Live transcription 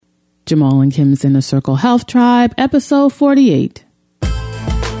Jamal and Kim's Inner Circle Health Tribe, episode 48.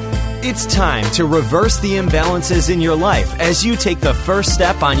 It's time to reverse the imbalances in your life as you take the first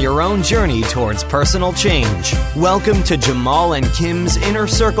step on your own journey towards personal change. Welcome to Jamal and Kim's Inner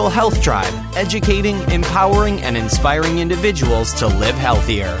Circle Health Tribe, educating, empowering, and inspiring individuals to live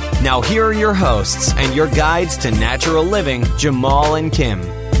healthier. Now here are your hosts and your guides to natural living, Jamal and Kim.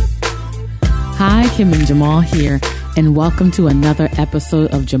 Hi, Kim and Jamal here, and welcome to another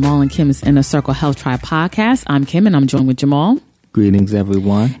episode of Jamal and Kim's Inner Circle Health Tribe podcast. I'm Kim, and I'm joined with Jamal. Greetings,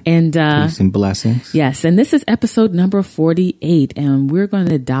 everyone. And peace and blessings. Yes, and this is episode number 48, and we're going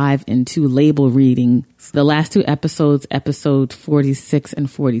to dive into label reading. The last two episodes, episode 46 and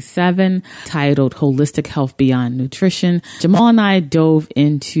 47, titled Holistic Health Beyond Nutrition. Jamal and I dove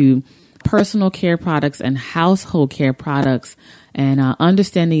into personal care products and household care products and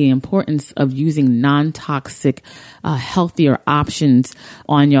understanding the importance of using non-toxic, healthier options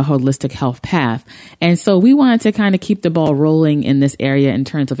on your holistic health path. And so we wanted to kind of keep the ball rolling in this area in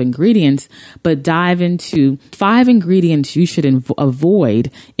terms of ingredients, but dive into 5 ingredients you should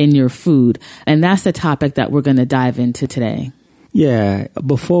avoid in your food. And that's the topic that we're going to dive into today. Yeah,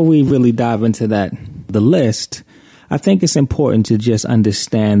 before we really dive into the list, I think it's important to just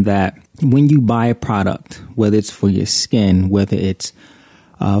understand that when you buy a product, whether it's for your skin, whether it's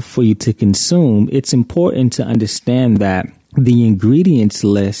for you to consume, it's important to understand that the ingredients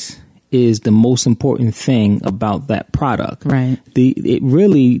list is the most important thing about that product. Right.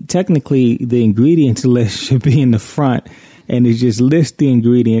 Technically, the ingredients list should be in the front, and it just lists the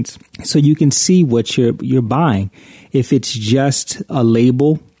ingredients so you can see what you're buying. If it's just a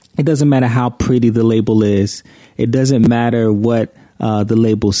label, it doesn't matter how pretty the label is. It doesn't matter what the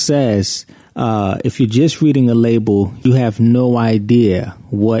label says. If you're just reading a label, you have no idea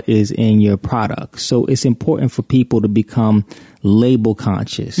what is in your product. So it's important for people to become label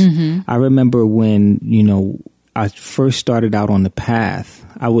conscious. Mm-hmm. I remember when, I first started out on the path,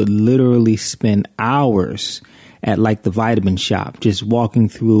 I would literally spend hours at like the vitamin shop, just walking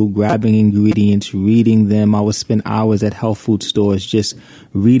through, grabbing ingredients, reading them. I would spend hours at health food stores just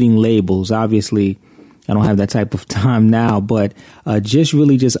reading labels. Obviously, I don't have that type of time now, but just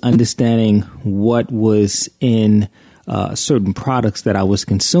understanding what was in certain products that I was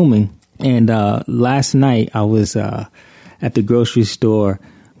consuming. And last night I was at the grocery store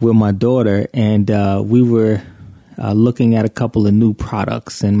with my daughter, and we were looking at a couple of new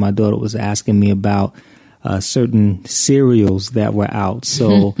products, and my daughter was asking me about certain cereals that were out.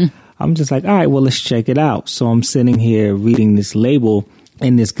 So I'm just like, all right, well, let's check it out. So I'm sitting here reading this label,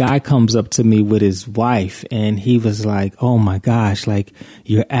 and this guy comes up to me with his wife, and he was like, oh my gosh, like,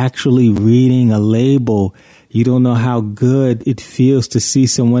 you're actually reading a label. You don't know how good it feels to see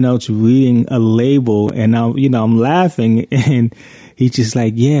someone else reading a label. And I'm laughing, and he's just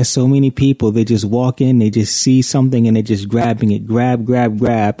like, yeah, so many people, they just walk in, they just see something and they're just grabbing it,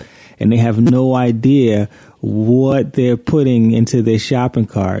 grab. And they have no idea what they're putting into their shopping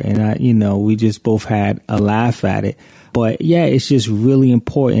cart. And we just both had a laugh at it. But yeah, it's just really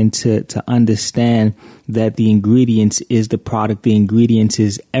important to understand that the ingredients is the product. The ingredients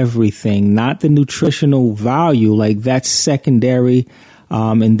is everything, not the nutritional value. Like, that's secondary.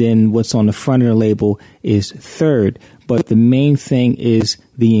 And then what's on the front of the label is third. But the main thing is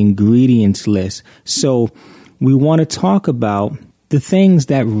the ingredients list. So we want to talk about the things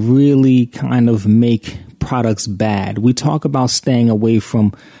that really kind of make products bad. We talk about staying away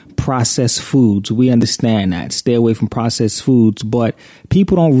from processed foods. We understand that. Stay away from processed foods, but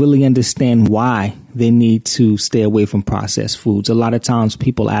people don't really understand why they need to stay away from processed foods. A lot of times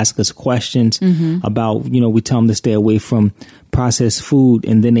people ask us questions about, we tell them to stay away from processed food,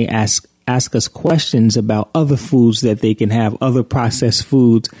 and then they ask us questions about other foods that they can have, other processed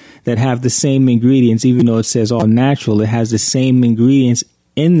foods that have the same ingredients, even though it says all natural, it has the same ingredients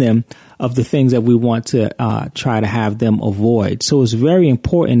in them of the things that we want to try to have them avoid. So it's very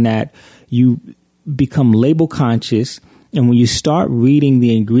important that you become label conscious. And when you start reading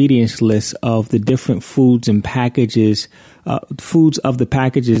the ingredients list of the different foods and packages, foods of the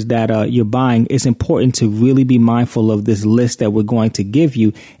packages that you're buying, it's important to really be mindful of this list that we're going to give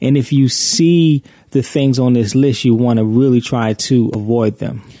you. And if you see the things on this list, you want to really try to avoid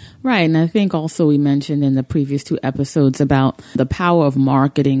them. Right. And I think also we mentioned in the previous 2 episodes about the power of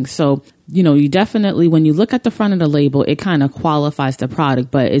marketing. So, you definitely, when you look at the front of the label, it kind of qualifies the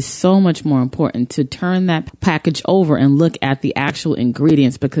product, but it's so much more important to turn that package over and look at the actual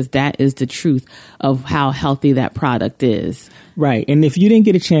ingredients, because that is the truth of how healthy that product is. Right. And if you didn't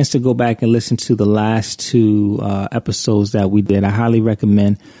get a chance to go back and listen to the last 2 episodes that we did, I highly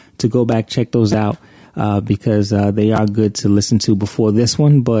recommend to go back, check those out. because they are good to listen to before this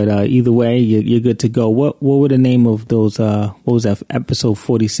one. But either way, you're good to go. What were the name of those? What was that? Episode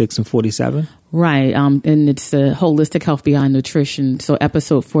 46 and 47? Right. And it's the Holistic Health Beyond Nutrition. So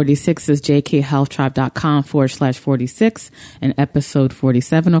episode 46 is jkhealthtribe.com/46. And episode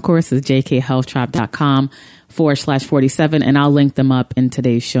 47, of course, is jkhealthtribe.com/47. And I'll link them up in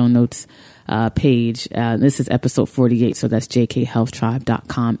today's show notes page. This is episode 48. So that's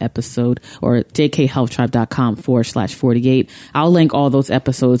jkhealthtribe.com episode, or jkhealthtribe.com/48. I'll link all those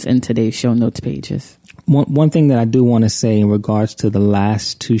episodes in today's show notes pages. One thing that I do want to say in regards to the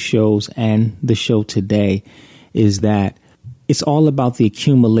last two shows and the show today is that it's all about the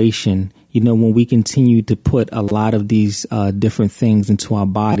accumulation. You know, when we continue to put a lot of these different things into our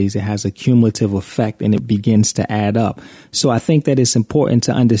bodies, it has a cumulative effect and it begins to add up. So I think that it's important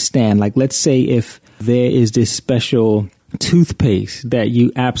to understand, like, let's say if there is this special toothpaste that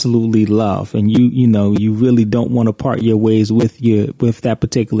you absolutely love and you really don't want to part your ways with that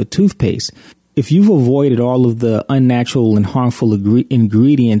particular toothpaste. If you've avoided all of the unnatural and harmful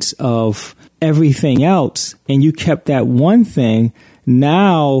ingredients of everything else and you kept that one thing,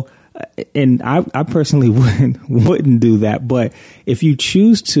 now, and I personally wouldn't do that, but if you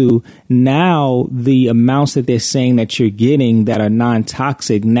choose to, now the amounts that they're saying that you're getting that are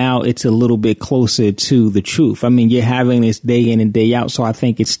non-toxic, now it's a little bit closer to the truth. I mean, you're having this day in and day out, so I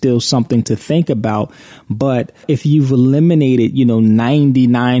think it's still something to think about. But if you've eliminated,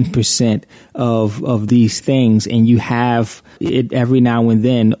 99% of these things and you have it every now and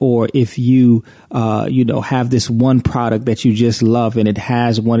then, or if you, have this one product that you just love and it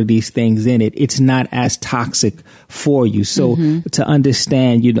has one of these things in it, it's not as toxic for you. So to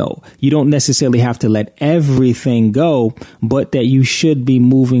understand, you don't necessarily have to let everything go, but that you should be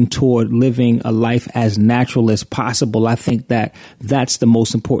moving toward living a life as natural as possible. I think that that's the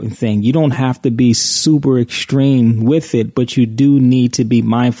most important thing. You don't have to be super extreme with it, but you do need to be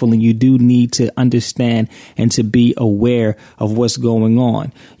mindful and you do need to understand and to be aware of what's going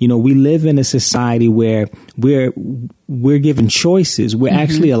on. We live in a society where we're given choices. We're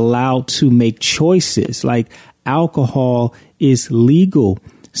actually allowed to make choices. Like alcohol is legal.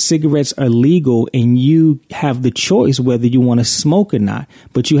 Cigarettes are legal and you have the choice whether you want to smoke or not.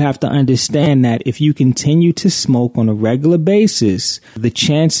 But you have to understand that if you continue to smoke on a regular basis, the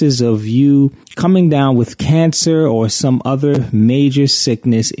chances of you coming down with cancer or some other major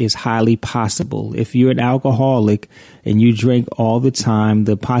sickness is highly possible. If you're an alcoholic and you drink all the time,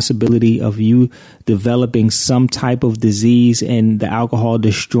 the possibility of you developing some type of disease and the alcohol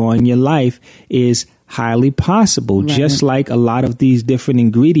destroying your life is highly possible. Right. Just like a lot of these different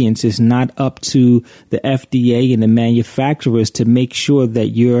ingredients, is not up to the FDA and the manufacturers to make sure that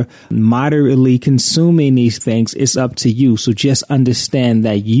you're moderately consuming these things. It's up to you. So just understand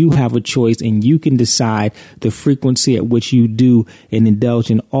that you have a choice and you can decide the frequency at which you do and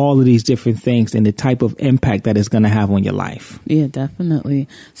indulge in all of these different things and the type of impact that it's going to have on your life. Yeah, definitely.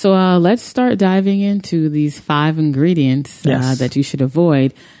 So let's start diving into these 5 ingredients that you should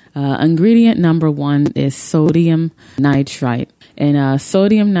avoid. Ingredient number 1 is sodium nitrite. And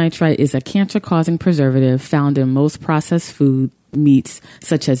sodium nitrite is a cancer-causing preservative found in most processed food meats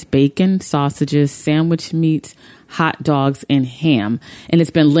such as bacon, sausages, sandwich meats, hot dogs, and ham. And it's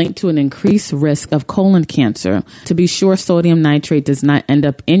been linked to an increased risk of colon cancer. To be sure sodium nitrate does not end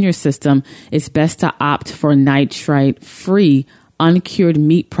up in your system, it's best to opt for nitrite-free, uncured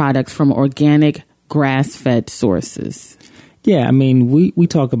meat products from organic, grass-fed sources. Yeah, I mean, we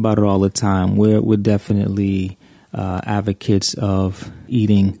talk about it all the time. We're definitely advocates of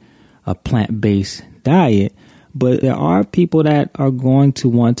eating a plant-based diet, but there are people that are going to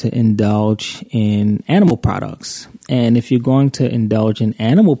want to indulge in animal products. And if you're going to indulge in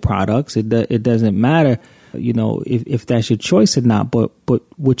animal products, it doesn't matter, if that's your choice or not. But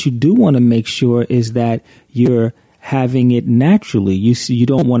what you do want to make sure is that you're having it naturally. You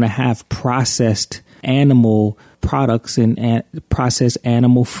don't want to have processed animal products and processed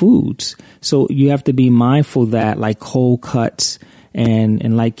animal foods. So you have to be mindful that, like cold cuts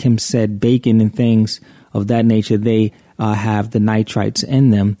and like Kim said, bacon and things of that nature, they have the nitrites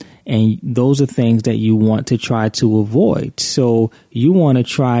in them. And those are things that you want to try to avoid. So you want to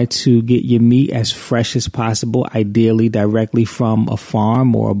try to get your meat as fresh as possible, ideally directly from a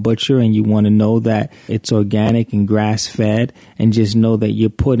farm or a butcher. And you want to know that it's organic and grass fed, and just know that you're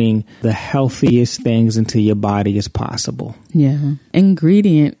putting the healthiest things into your body as possible. Yeah.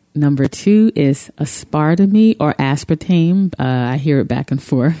 Ingredient Number 2 is aspartame or aspartame. I hear it back and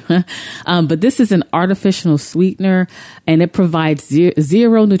forth. But this is an artificial sweetener, and it provides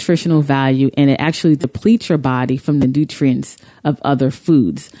zero nutritional value, and it actually depletes your body from the nutrients of other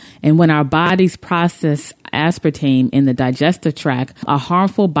foods. And when our bodies process aspartame in the digestive tract, a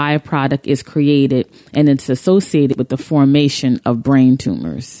harmful byproduct is created, and it's associated with the formation of brain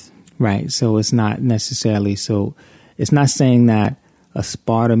tumors. Right. So it's not necessarily it's not saying that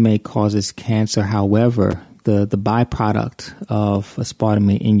aspartame causes cancer. However, the byproduct of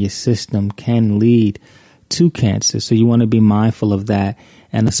aspartame in your system can lead to cancer. So you want to be mindful of that.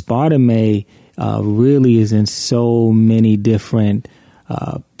 And aspartame really is in so many different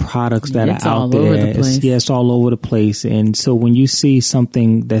products that are out there. It's all over the place. And so when you see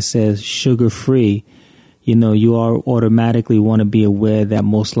something that says sugar-free, you automatically want to be aware that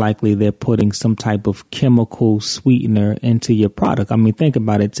most likely they're putting some type of chemical sweetener into your product. I mean, think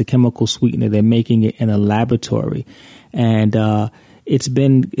about it. It's a chemical sweetener. They're making it in a laboratory. And it's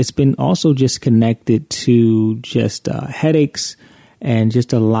been also just connected to just headaches and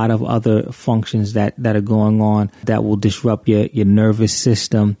just a lot of other functions that are going on that will disrupt your nervous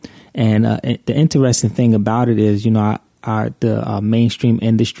system. And the interesting thing about it is, the mainstream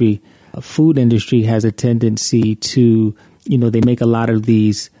industry, food industry has a tendency to, they make a lot of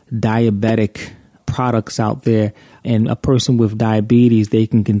these diabetic products out there, and a person with diabetes, they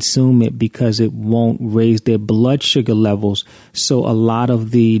can consume it because it won't raise their blood sugar levels. So a lot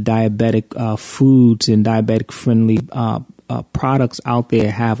of the diabetic foods and diabetic friendly products out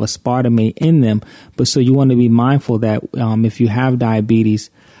there have aspartame in them. But so you want to be mindful that if you have diabetes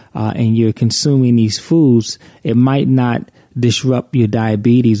and you're consuming these foods, it might not disrupt your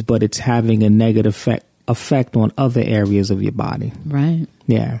diabetes, but it's having a negative effect on other areas of your body. Right.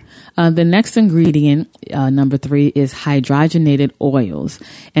 Yeah. The next ingredient, number 3, is hydrogenated oils.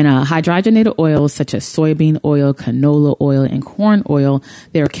 And hydrogenated oils such as soybean oil, canola oil, and corn oil,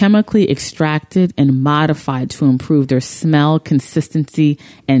 they're chemically extracted and modified to improve their smell, consistency,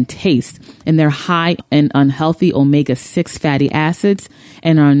 and taste. And they're high in unhealthy omega-6 fatty acids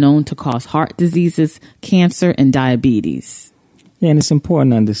and are known to cause heart diseases, cancer, and diabetes. Yeah, and it's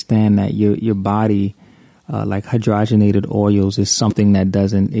important to understand that your body, like hydrogenated oils, is something that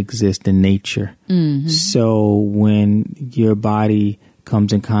doesn't exist in nature. Mm-hmm. So when your body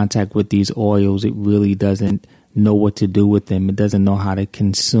comes in contact with these oils, it really doesn't know what to do with them. It doesn't know how to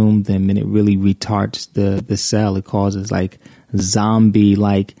consume them, and it really retards the cell. It causes like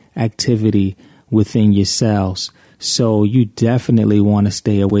zombie-like activity within your cells. So you definitely want to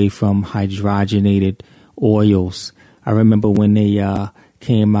stay away from hydrogenated oils. I remember when they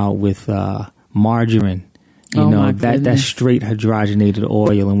came out with margarine. That's straight hydrogenated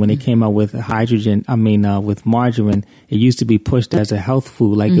oil. And when they came out with with margarine, it used to be pushed as a health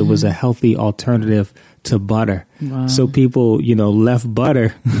food, like it was a healthy alternative to butter. Wow. So people, left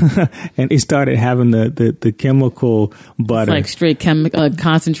butter and they started having the chemical butter. It's like straight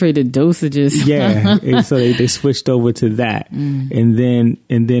concentrated dosages. Yeah. And so they switched over to that. And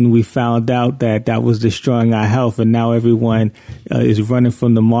then we found out that was destroying our health. And now everyone is running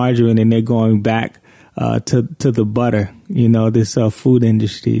from the margarine and they're going back to the butter. This food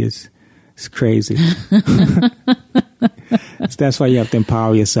industry is crazy. That's why you have to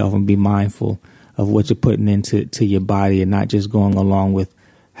empower yourself and be mindful of what you're putting into your body and not just going along with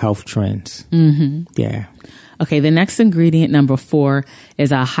health trends. Mm-hmm. Yeah. Okay, the next ingredient, number 4,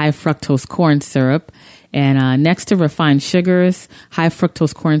 is a high fructose corn syrup. And next to refined sugars, high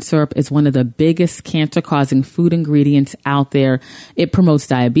fructose corn syrup is one of the biggest cancer-causing food ingredients out there. It promotes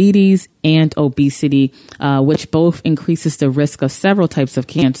diabetes and obesity, which both increases the risk of several types of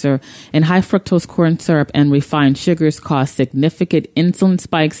cancer. And high fructose corn syrup and refined sugars cause significant insulin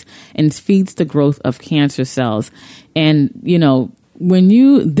spikes and feeds the growth of cancer cells. And,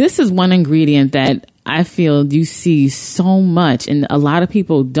 this is one ingredient that I feel you see so much, and a lot of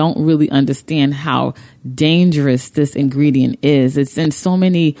people don't really understand how dangerous this ingredient is. It's in so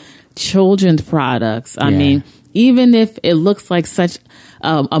many children's products. I mean, even if it looks like such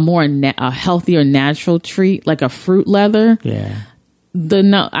a more a healthier natural treat, like a fruit leather. Yeah.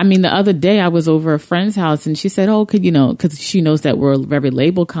 The other day I was over a friend's house and she said, because she knows that we're very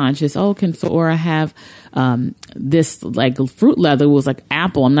label conscious. Can Sephora have this like fruit leather? It was like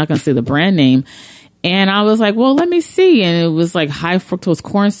apple. I'm not going to say the brand name. And I was like, well, let me see. And it was like high fructose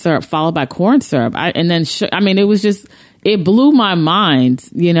corn syrup followed by corn syrup. It blew my mind,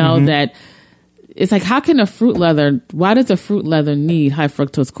 that it's like, how can why does a fruit leather need high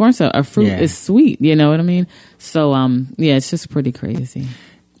fructose corn syrup? A fruit is sweet, you know what I mean? So, it's just pretty crazy.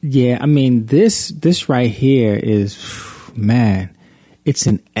 Yeah, this right here is, man, it's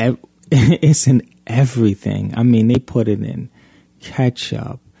in it's in everything. I mean, they put it in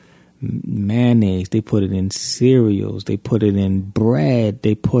ketchup, mayonnaise, they put it in cereals, they put it in bread,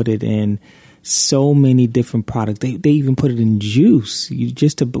 they put it in so many different products. They even put it in juice. You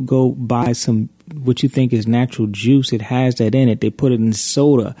just to go buy some what you think is natural juice, it has that in it. They put it in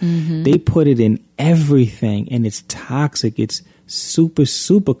soda. They put it in everything, and it's toxic. It's super,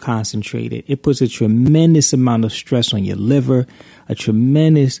 super concentrated. It puts a tremendous amount of stress on your liver, a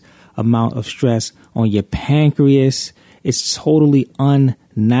tremendous amount of stress on your pancreas. It's totally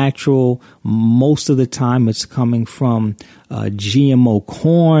unnatural. Most of the time it's coming from GMO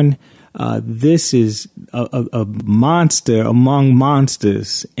corn. This is a monster among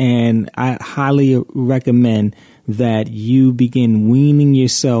monsters, and I highly recommend that you begin weaning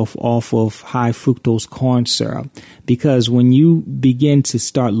yourself off of high fructose corn syrup, because when you begin to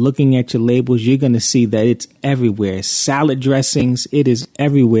start looking at your labels, you're going to see that it's everywhere. Salad dressings, it is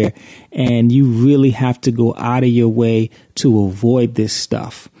everywhere, and you really have to go out of your way to avoid this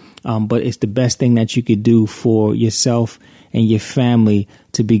stuff. But it's the best thing that you could do for yourself and your family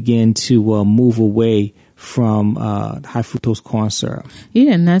to begin to move away from high fructose corn syrup.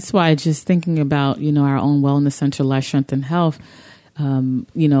 Yeah, and that's why just thinking about, our own Wellness Center, Life, Strength, and Health, a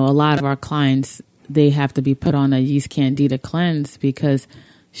lot of our clients, they have to be put on a yeast candida cleanse because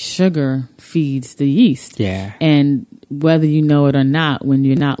sugar feeds the yeast. Yeah. And whether you know it or not, when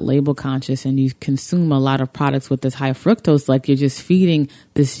you're not label conscious and you consume a lot of products with this high fructose, like you're just feeding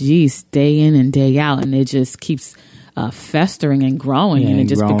this yeast day in and day out, and it just keeps festering and growing, and it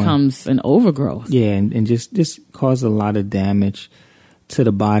just becomes an overgrowth. Yeah, and just cause a lot of damage to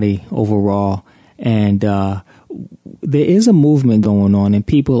the body overall. And there is a movement going on, and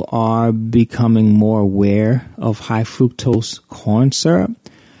people are becoming more aware of high fructose corn syrup.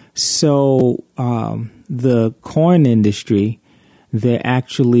 So the corn industry, they're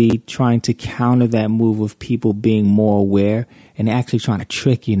actually trying to counter that move of people being more aware, and they're actually trying to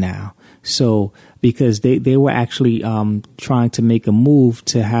trick you now. So because they were actually trying to make a move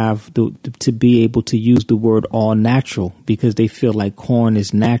to have to be able to use the word all natural, because they feel like corn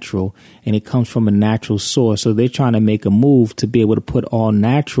is natural and it comes from a natural source. So they're trying to make a move to be able to put all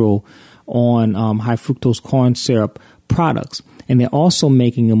natural on high fructose corn syrup products. And they're also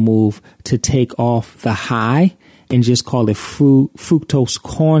making a move to take off the high and just call it fructose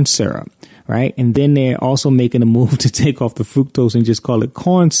corn syrup. Right. And then they're also making a move to take off the fructose and just call it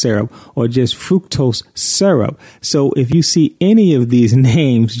corn syrup, or just fructose syrup. So if you see any of these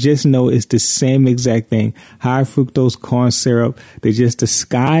names, just know it's the same exact thing. High fructose corn syrup. They're just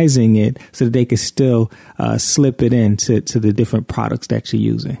disguising it so that they can still slip it into the different products that you're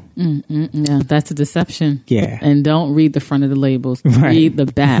using. Yeah, that's a deception. Yeah. And don't read the front of the labels. Right. Read the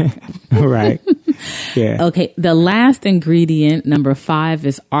back. Right. Yeah. Okay. The last ingredient, number 5,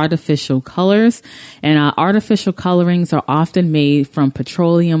 is artificial colors. And artificial colorings are often made from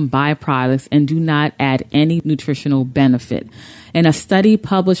petroleum byproducts and do not add any nutritional benefit. And a study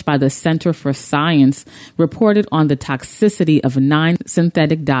published by the Center for Science reported on the toxicity of 9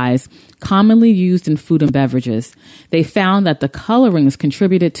 synthetic dyes commonly used in food and beverages. They found that the colorings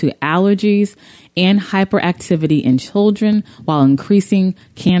contributed to allergies and hyperactivity in children while increasing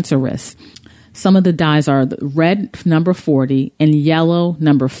cancer risks. Some of the dyes are the red, number 40, and yellow,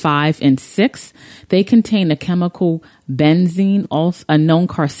 number 5 and 6. They contain the chemical benzene, also a known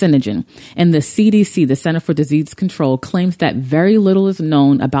carcinogen. And the CDC, the Center for Disease Control, claims that very little is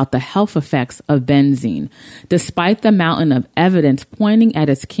known about the health effects of benzene, despite the mountain of evidence pointing at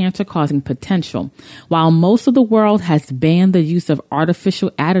its cancer-causing potential. While most of the world has banned the use of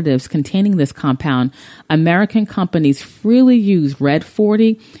artificial additives containing this compound, American companies freely use red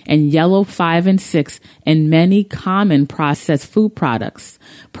 40 and yellow 5 and 6 in many common processed food products.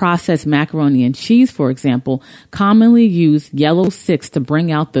 Processed macaroni and cheese, for example, commonly use yellow 6 to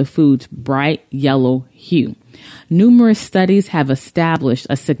bring out the food's bright yellow hue. Numerous studies have established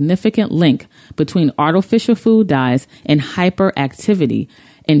a significant link between artificial food dyes and hyperactivity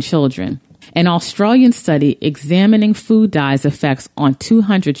in children. An Australian study examining food dyes effects on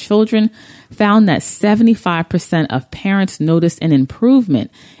 200 children found that 75% of parents noticed an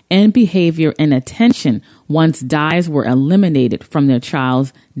improvement in behavior and attention once dyes were eliminated from their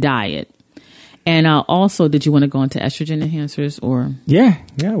child's diet. And also, did you want to go into estrogen enhancers or? Yeah,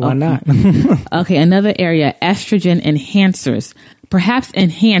 why not? Okay, another area, estrogen enhancers. Perhaps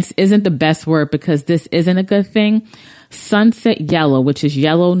enhance isn't the best word because this isn't a good thing. Sunset yellow, which is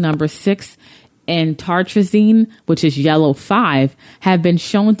yellow number 6, and tartrazine, which is yellow 5, have been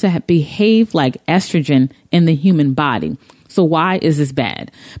shown to behave like estrogen in the human body. So why is this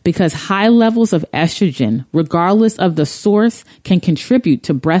bad? Because high levels of estrogen, regardless of the source, can contribute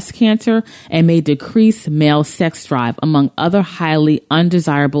to breast cancer and may decrease male sex drive, among other highly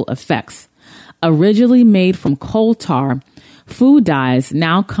undesirable effects. Originally made from coal tar, food dyes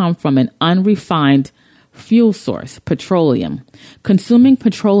now come from an unrefined fuel source, petroleum. Consuming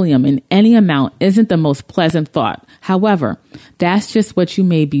petroleum in any amount isn't the most pleasant thought. However, that's just what you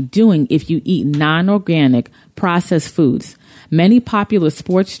may be doing if you eat non-organic processed foods. Many popular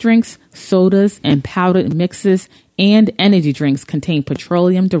sports drinks, sodas, and powdered mixes and energy drinks contain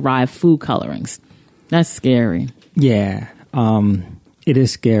petroleum-derived food colorings. That's scary. Yeah, it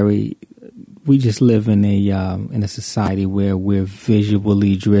is scary. We just live in a society where we're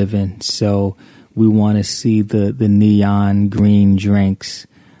visually driven, so we want to see the neon green drinks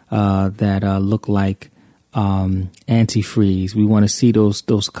that look like antifreeze. We want to see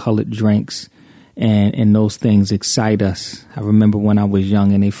those colored drinks, and those things excite us. I remember when I was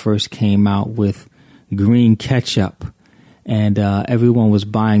young and they first came out with green ketchup, and everyone was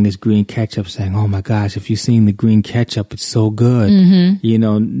buying this green ketchup saying, oh my gosh, if you've seen the green ketchup, it's so good. Mm-hmm. You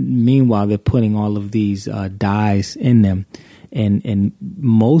know, meanwhile, they're putting all of these dyes in them. And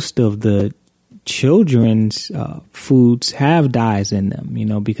most of the children's foods have dyes in them, you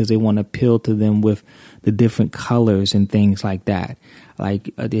know, because they want to appeal to them with the different colors and things like that.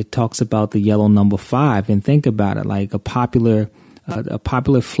 Like it talks about the yellow number 5, and think about it. Like a popular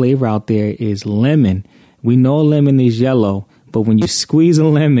flavor out there is lemon. We know a lemon is yellow, but when you squeeze a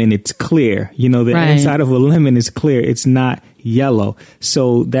lemon, it's clear. You know, the inside of a lemon is clear. It's not yellow.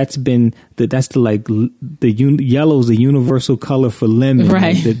 So that's been yellow's the universal color for lemon.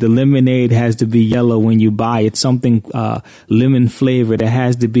 Right. The lemonade has to be yellow when you buy it. Something lemon flavored, it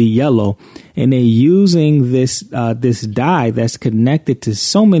has to be yellow. And they're using this dye that's connected to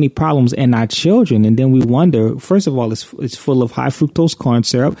so many problems in our children. And then we wonder, first of all, it's full of high fructose corn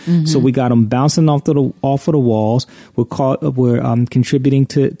syrup. Mm-hmm. So we got them bouncing off of the walls. We're contributing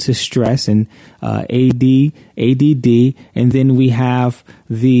to stress and ADD, and then we have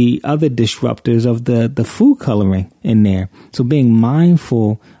the other disruptors of the food coloring in there. So being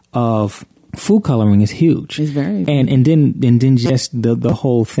mindful of food coloring is huge. It's very and then just the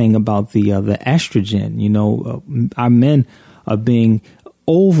whole thing about the estrogen. You know, our men are being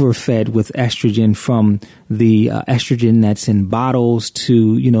overfed with estrogen, from the estrogen that's in bottles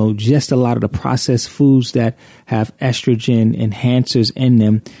to, you know, just a lot of the processed foods that have estrogen enhancers in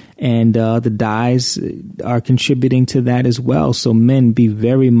them. And the dyes are contributing to that as well. So men, be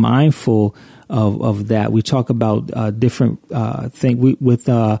very mindful of that. We talk about different things. We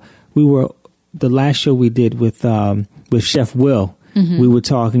were the last show we did with Chef Will. Mm-hmm. We were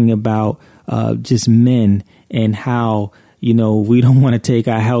talking about just men and how, you know, we don't want to take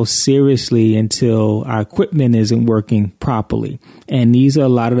our health seriously until our equipment isn't working properly. And these are a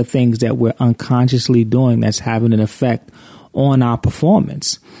lot of the things that we're unconsciously doing that's having an effect on our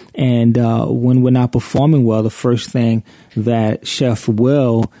performance. And when we're not performing well, the first thing that Chef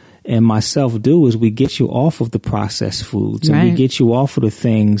Will and myself do is we get you off of the processed foods, and we get you off of the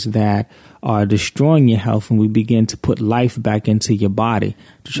things that are destroying your health, and we begin to put life back into your body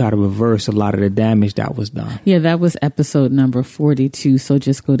to try to reverse a lot of the damage that was done. Yeah, that was episode number 42. So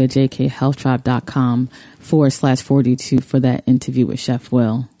just go to jkhealthtribe.com/42 for that interview with Chef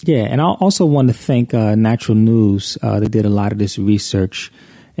Will. Yeah, and I also want to thank Natural News. They did a lot of this research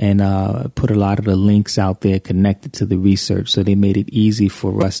and put a lot of the links out there connected to the research. So they made it easy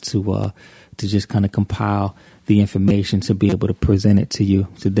for us to just kind of compile the information to be able to present it to you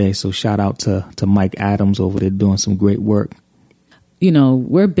today. So shout out to Mike Adams over there doing some great work. You know,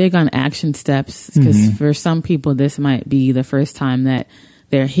 we're big on action steps because for some people, this might be the first time that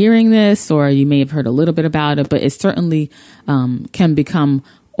they're hearing this, or you may have heard a little bit about it, but it certainly can become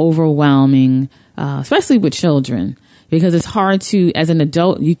overwhelming, especially with children. Because it's hard to, as an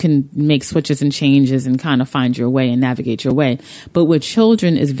adult, you can make switches and changes and kind of find your way and navigate your way. But with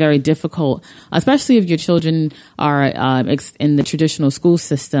children, it's very difficult, especially if your children are in the traditional school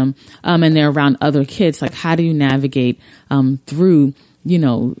system and they're around other kids. Like, how do you navigate through, you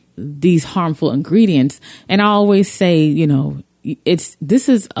know, these harmful ingredients? And I always say, you know, this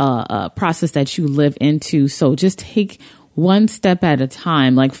is a process that you live into. So just take one step at a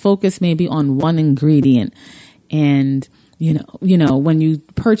time. Like, focus maybe on one ingredient. And, you know, when you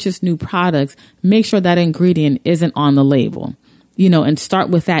purchase new products, make sure that ingredient isn't on the label. and start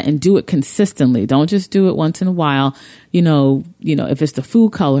with that and do it consistently. Don't just do it once in a while. If it's the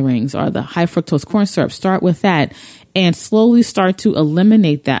food colorings or the high fructose corn syrup, start with that and slowly start to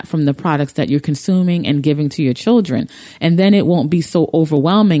eliminate that from the products that you're consuming and giving to your children. And then it won't be so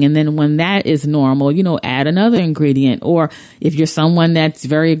overwhelming. And then when that is normal, add another ingredient. Or if you're someone that's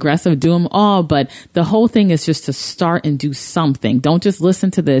very aggressive, do them all. But the whole thing is just to start and do something. Don't just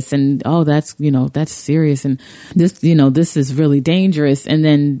listen to this and, that's serious. And this is really dangerous. And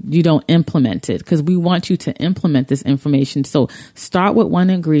then you don't implement it, because we want you to implement this information. So start with one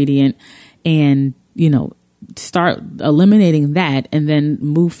ingredient and, start eliminating that and then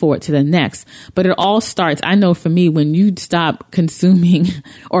move forward to the next. But it all starts, I know for me, when you stop consuming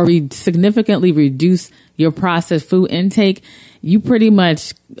or significantly reduce your processed food intake, you pretty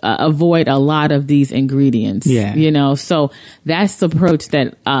much avoid a lot of these ingredients. Yeah. So that's the approach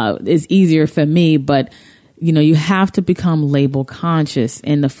that is easier for me. But you have to become label conscious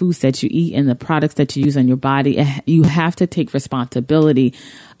in the foods that you eat and the products that you use on your body. You have to take responsibility.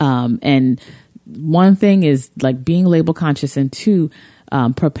 And one thing is like being label conscious, and two,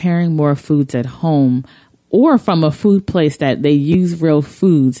 preparing more foods at home or from a food place that they use real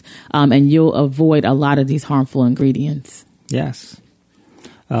foods, and you'll avoid a lot of these harmful ingredients. Yes.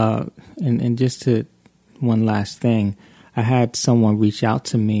 And just to one last thing, I had someone reach out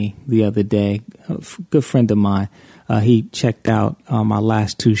to me the other day, a good friend of mine. He checked out my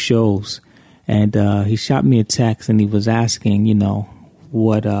last 2 shows, and he shot me a text, and he was asking,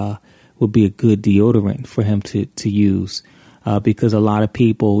 what would be a good deodorant for him to use. Because a lot of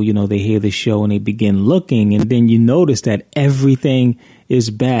people, they hear the show and they begin looking, and then you notice that everything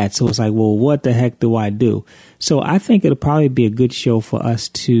is bad. So it's like, well, what the heck do I do? So I think it'll probably be a good show for us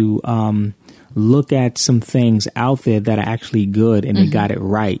to look at some things out there that are actually good and they got it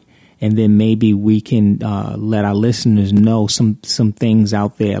right. And then maybe we can let our listeners know some things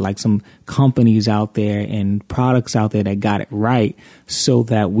out there, like some companies out there and products out there that got it right, so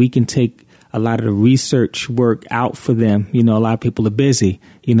that we can take a lot of the research work out for them. A lot of people are busy,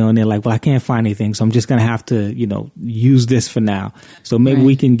 and they're like, well, I can't find anything, so I'm just going to have to, use this for now. So maybe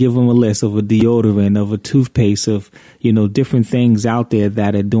we can give them a list of a deodorant, of a toothpaste, of, different things out there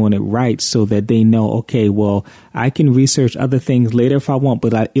that are doing it right, so that they know, okay, well, I can research other things later if I want,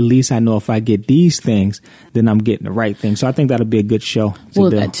 but at least I know if I get these things, then I'm getting the right thing. So I think that'll be a good show.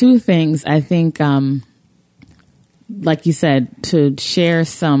 Well, 2 things. I think, like you said, to share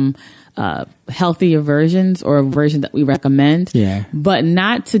some healthier versions or a version that we recommend, but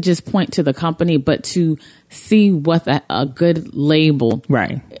not to just point to the company, but to see what a good label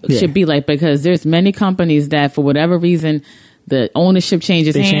should be like, because there's many companies that for whatever reason the ownership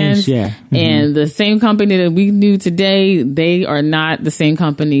changes hands, and the same company that we knew today, they are not the same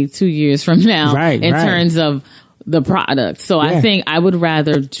company 2 years from now in terms of the product. So I think I would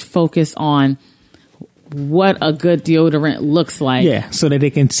rather focus on what a good deodorant looks like. Yeah, so that they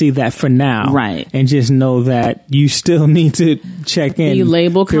can see that for now. Right. And just know that you still need to check in be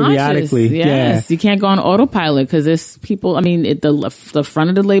label periodically. Conscious. Yes. You can't go on autopilot, because there's people, the front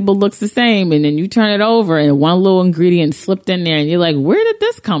of the label looks the same, and then you turn it over and one little ingredient slipped in there and you're like, where did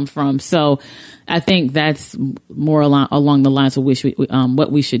this come from? So I think that's more along the lines of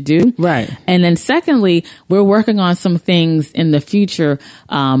what we should do. Right. And then secondly, we're working on some things in the future,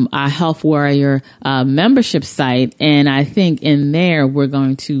 our Health Warrior membership site. And I think in there, we're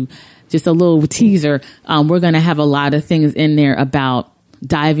going to, just a little teaser, we're going to have a lot of things in there about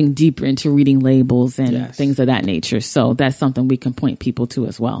diving deeper into reading labels and things of that nature. So that's something we can point people to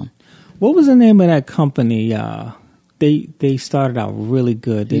as well. What was the name of that company? They started out really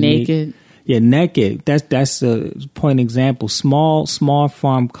good. Naked. Naked. That's a point example. Small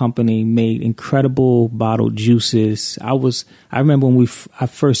farm company, made incredible bottled juices. I remember when I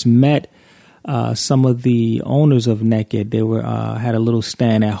first met some of the owners of Naked. They had a little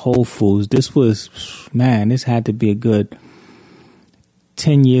stand at Whole Foods. This had to be a good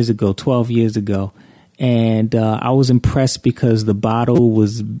 10 years ago, 12 years ago. And I was impressed because the bottle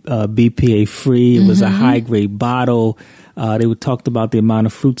was BPA free. It was a high grade bottle. They talked about the amount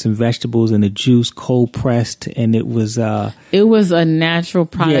of fruits and vegetables in the juice, cold pressed, and it was a natural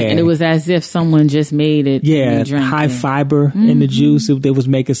product, and it was as if someone just made it. Yeah, high fiber in the juice. They was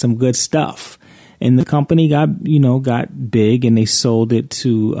making some good stuff, and the company got big, and they sold it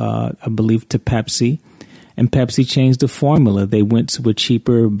to I believe to Pepsi, and Pepsi changed the formula. They went to a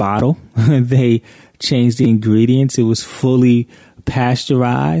cheaper bottle. They changed the ingredients. It was fully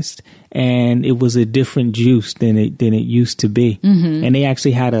pasteurized, and it was a different juice than it used to be. And they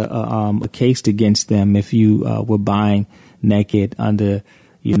actually had a case against them if you were buying Naked under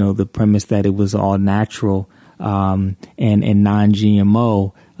the premise that it was all natural. and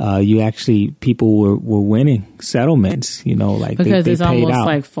non-GMO, people were winning settlements, like because they it's paid almost out.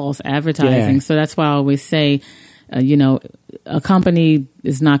 like false advertising. Yeah. So that's why I always say, a company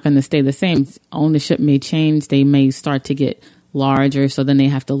is not going to stay the same. Ownership may change. They may start to get larger. So then they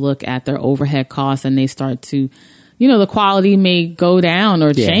have to look at their overhead costs and they start to, the quality may go down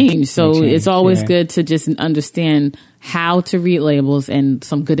or change. So it's always good to just understand how to read labels and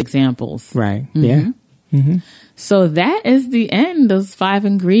some good examples. Right. Mm-hmm. Yeah. Mm-hmm. So that is the end, those 5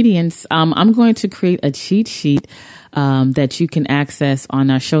 ingredients. I'm going to create a cheat sheet that you can access on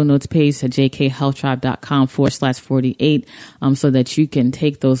our show notes page at jkhealthtribe.com/48 so that you can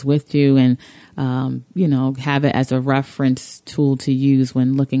take those with you and, have it as a reference tool to use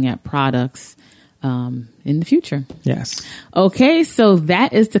when looking at products in the future. Yes. Okay, so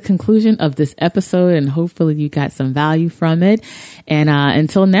that is the conclusion of this episode, and hopefully you got some value from it. And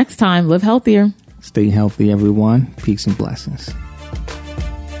until next time, live healthier. Stay healthy, everyone. Peace and blessings.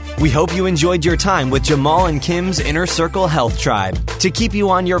 We hope you enjoyed your time with Jamal and Kim's Inner Circle Health Tribe. To keep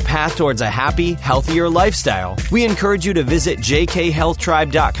you on your path towards a happy, healthier lifestyle, we encourage you to visit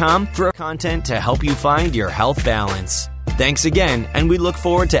jkhealthtribe.com for content to help you find your health balance. Thanks again, and we look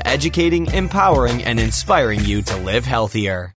forward to educating, empowering, and inspiring you to live healthier.